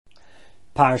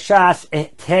Parshas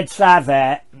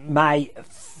Tetzaveh,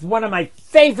 one of my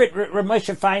favorite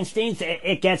Moshe Feinsteins.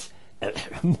 It gets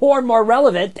more and more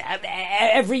relevant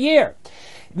every year.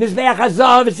 Mizbeiach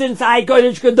Hazav is inside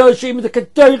kodesh kodoshim, the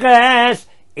kodesh.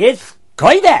 It's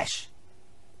kodesh.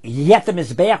 Yet the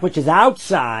Mizbeiach, which is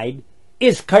outside,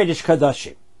 is kodesh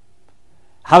kodoshim.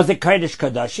 How's it kodesh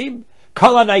kodoshim?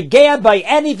 Kol hanogea by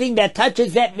anything that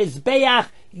touches that Mizbeiach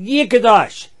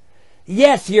yikadosh.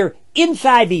 Yes, you're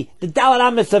inside the Dalet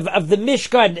Amos of the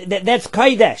Mishkan. That's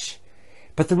kodesh.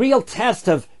 But the real test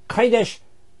of kodesh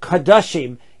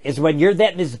kodoshim is when you're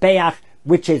that Mizbeiach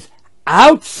which is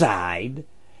outside.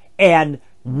 And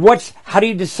how do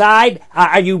you decide?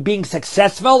 Are you being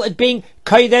successful at being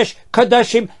kodesh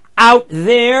kodoshim out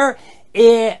there?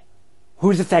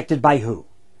 Who's affected by who?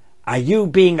 Are you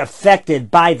being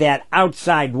affected by that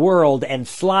outside world and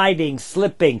sliding,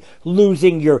 slipping,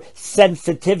 losing your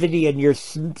sensitivity and your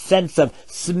sense of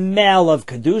smell of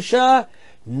kedusha?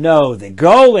 No, the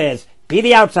goal is be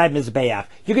the outside Mizbeiach.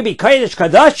 You can be kodesh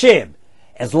kodoshim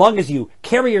as long as you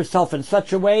carry yourself in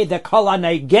such a way that kol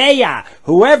hanogea,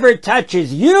 whoever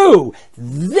touches you,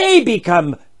 they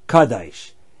become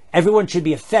kodesh. Everyone should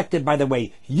be affected by the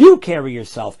way you carry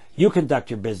yourself, you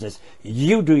conduct your business,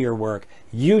 you do your work,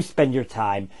 you spend your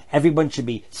time. Everyone should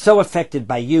be so affected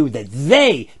by you that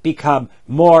they become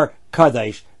more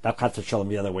kodesh, not chas v'sholom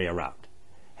the other way around.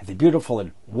 Have a beautiful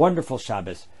and wonderful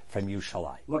Shabbos from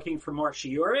Yerushalayim. Looking for more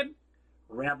shiurim?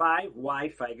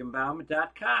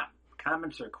 RabbiYFeigenbaum.com.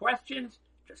 Comments or questions?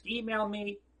 Just email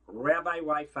me,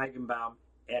 RabbiYFeigenbaum@gmail.com.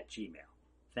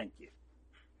 Thank you.